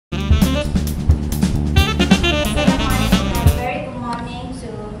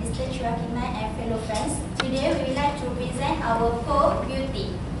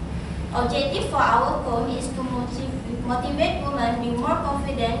objective for our poem is to motivate women to be more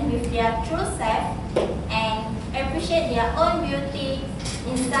confident with their true self and appreciate their own beauty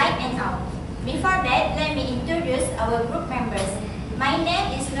inside and out. Before that, let me introduce our group members. My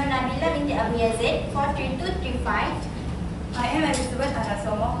name is Nur Nabila binti Abu Yazid, 43235. I am Elizabeth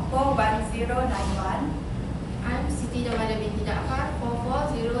Anasomo, 41091. I'm Siti Damada binti Da'far,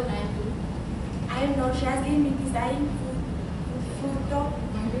 44092. I am Nur Shazlin binti Zain, Futo,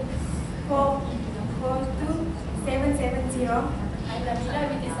 42770. I'm Nabila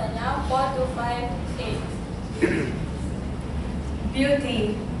binti Sanya, 4258.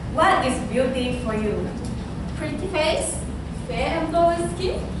 Beauty. What is beauty for you? Pretty face, fair and flawless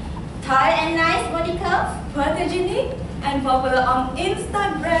skin, Tall and nice body curve. Photogenic and popular on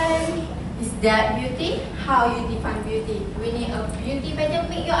Instagram. is that beauty? How you define beauty? We need a beauty better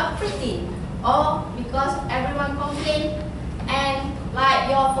make you up pretty, or because everyone complain and like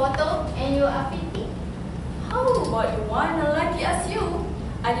your photo and you are pretty. How about you one lucky as you?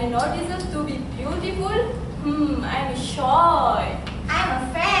 I do not deserve to be beautiful. I'm shy. I'm a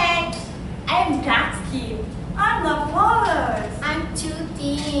fat. I'm dark skinned. I'm not flawless. I'm too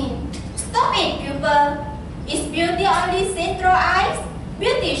thin. Stop it, pupil. Is beauty only seen through eyes?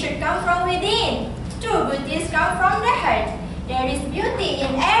 Beauty should come from within. True beauty come from the heart. There is beauty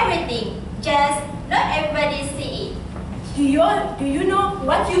in everything. Just not everybody see it. Do you know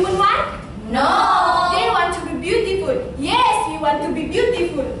what human want? No. They want to be beautiful. Yes, we want to be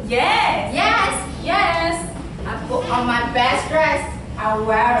beautiful. Yes. Yes. I put on my best dress. I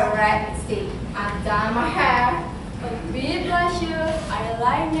wear a red lipstick. I dye my hair. A big blusher,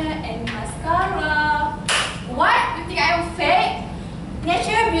 eyeliner, and mascara. What? You think I am fake?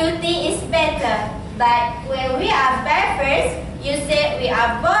 Natural beauty is better. But when we are bare first, you say we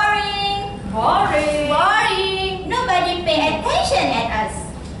are boring. Boring. Nobody pay attention at us.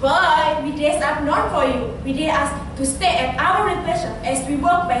 But we dress up not for you. We dare us to stay at our reflection as we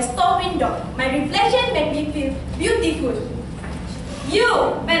walk by store window. My reflection made me feel beautiful.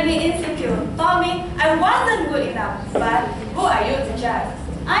 You made me insecure. Told me I wasn't good enough. But who are you to judge?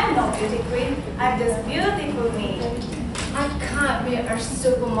 I'm no beauty queen. I'm just beautiful me. I can't be a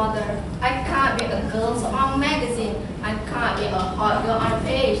supermodel. I can't be a girl on magazine. I can't be a hot girl on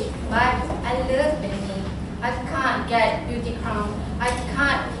page. But I love me. I can't get beauty crown. I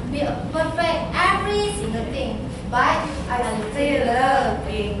can't be a perfect every single thing. But I still love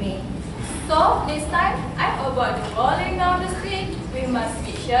being me. So this time I'm about to rolling down the street with my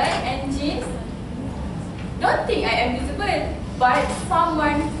t-shirt and jeans. Don't think I am visible, but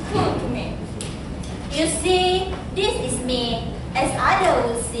someone cool to me. You see, this is me, as others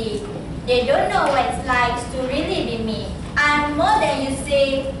will see. They don't know what it's like to really be me. I'm more than you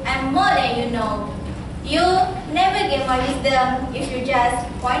say, I'm more than you know. You never get my wisdom if you just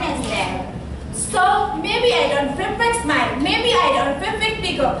point and stare. So maybe I don't perfect smile, maybe I don't perfect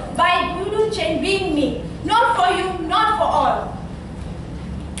figure, but you do change being me. Not for you, not for all.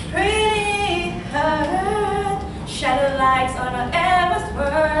 Pretty heart, shadow lights on our ever's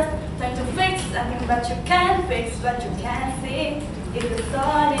worst. Trying to fix something but you can't fix what you can't see. If the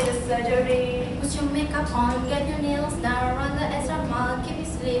soul needs a surgery. Put your makeup on, get your nails done, run the extra mile, keep it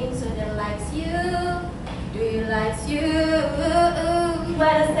slim so they likes you. Do you likes you? Wait a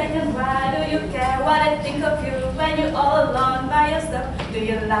second, why do you care what I think of you when you're all alone by yourself? Do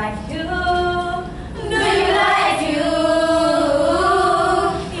you like you? Do you like you?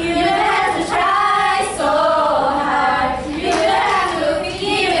 You don't have to try so hard. You don't have to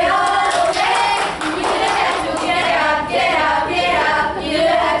give it all away. You don't have to get up. You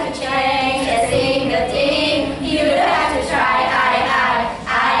don't have to change a single thing. You don't have to try.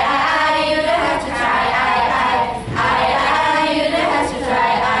 You don't have to try. You don't have to try.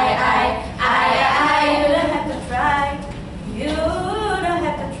 You don't have to try. You don't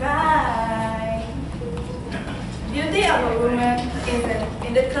have to try. Beauty of a woman isn't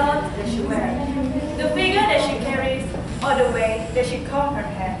in the clothes that she wears, the figure that she carries, or the way that she combs her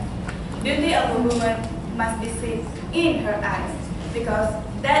hair. Beauty of a woman must be seen in her eyes, because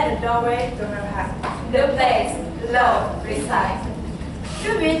that's the doorway to her heart, the place love resides.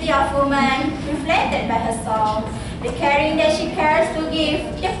 True beauty of woman reflected by her soul, the caring that she cares to give,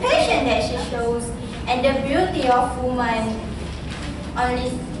 the passion that she shows, and the beauty of woman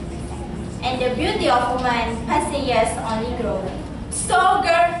passing years only grow. So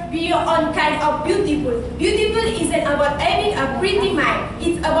girl, be your own kind of beautiful. Beautiful isn't about having a pretty mind.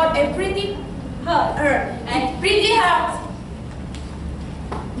 It's about a pretty heart. And pretty heart.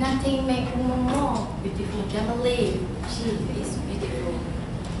 Nothing makes woman more beautiful than believe she is beautiful.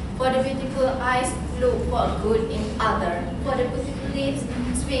 For the beautiful eyes, look for good in other. For the beautiful lips,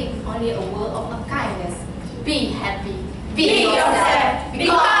 speak only a word of kindness. Be happy. Be yourself.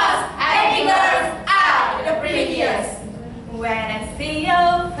 Because